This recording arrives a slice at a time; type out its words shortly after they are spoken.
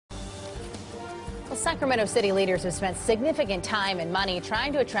Well, Sacramento city leaders have spent significant time and money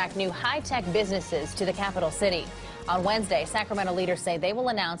trying to attract new high-tech businesses to the capital city. On Wednesday, Sacramento leaders say they will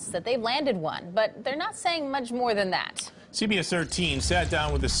announce that they've landed one, but they're not saying much more than that. CBS 13 sat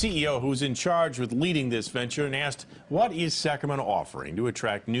down with the CEO who's in charge with leading this venture and asked, what is Sacramento offering to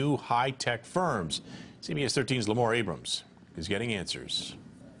attract new high-tech firms? CBS 13's Lamore Abrams is getting answers.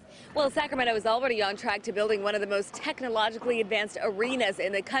 Well, Sacramento is already on track to building one of the most technologically advanced arenas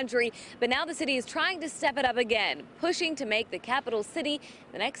in the country. But now the city is trying to step it up again, pushing to make the capital city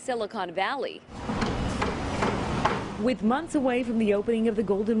the next Silicon Valley. With months away from the opening of the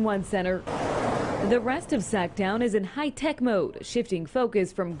Golden One Center, the rest of Sacktown is in high-tech mode, shifting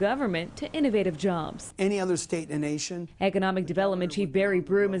focus from government to innovative jobs. Any other state in the nation. Economic Development Chief Barry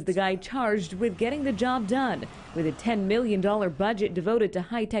Broom is the guy charged with getting the job done, with a $10 million budget devoted to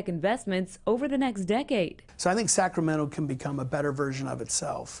high-tech investments over the next decade. So I think Sacramento can become a better version of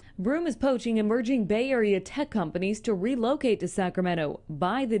itself. Broom is poaching emerging Bay Area tech companies to relocate to Sacramento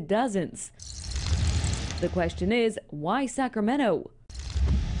by the dozens. The question is, why Sacramento?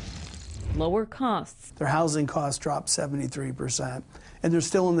 Lower costs. Their housing costs dropped 73%, and they're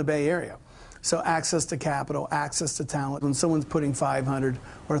still in the Bay Area. So access to capital, access to talent. When someone's putting 500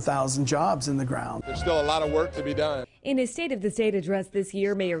 or 1,000 jobs in the ground. There's still a lot of work to be done. In his State of the State address this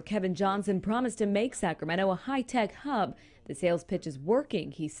year, Mayor Kevin Johnson promised to make Sacramento a high-tech hub. The sales pitch is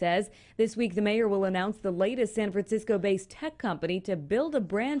working, he says. This week, the mayor will announce the latest San Francisco-based tech company to build a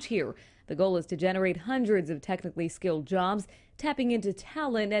branch here. The goal is to generate hundreds of technically skilled jobs, tapping into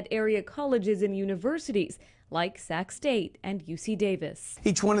talent at area colleges and universities like Sac State and UC Davis.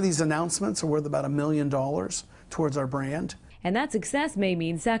 Each one of these announcements are worth about $1 million towards our brand. And that success may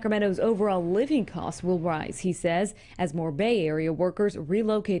mean Sacramento's overall living costs will rise, he says, as more Bay Area workers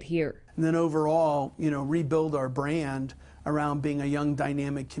relocate here. And then overall, rebuild our brand around being a young,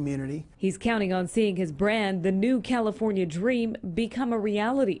 dynamic community. He's counting on seeing his brand, the new California dream, become a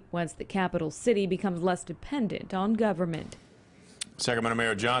reality once the capital city becomes less dependent on government. Sacramento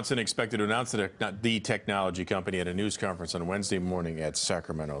Mayor Johnson expected to announce the technology company at a news conference on Wednesday morning at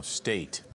Sacramento State.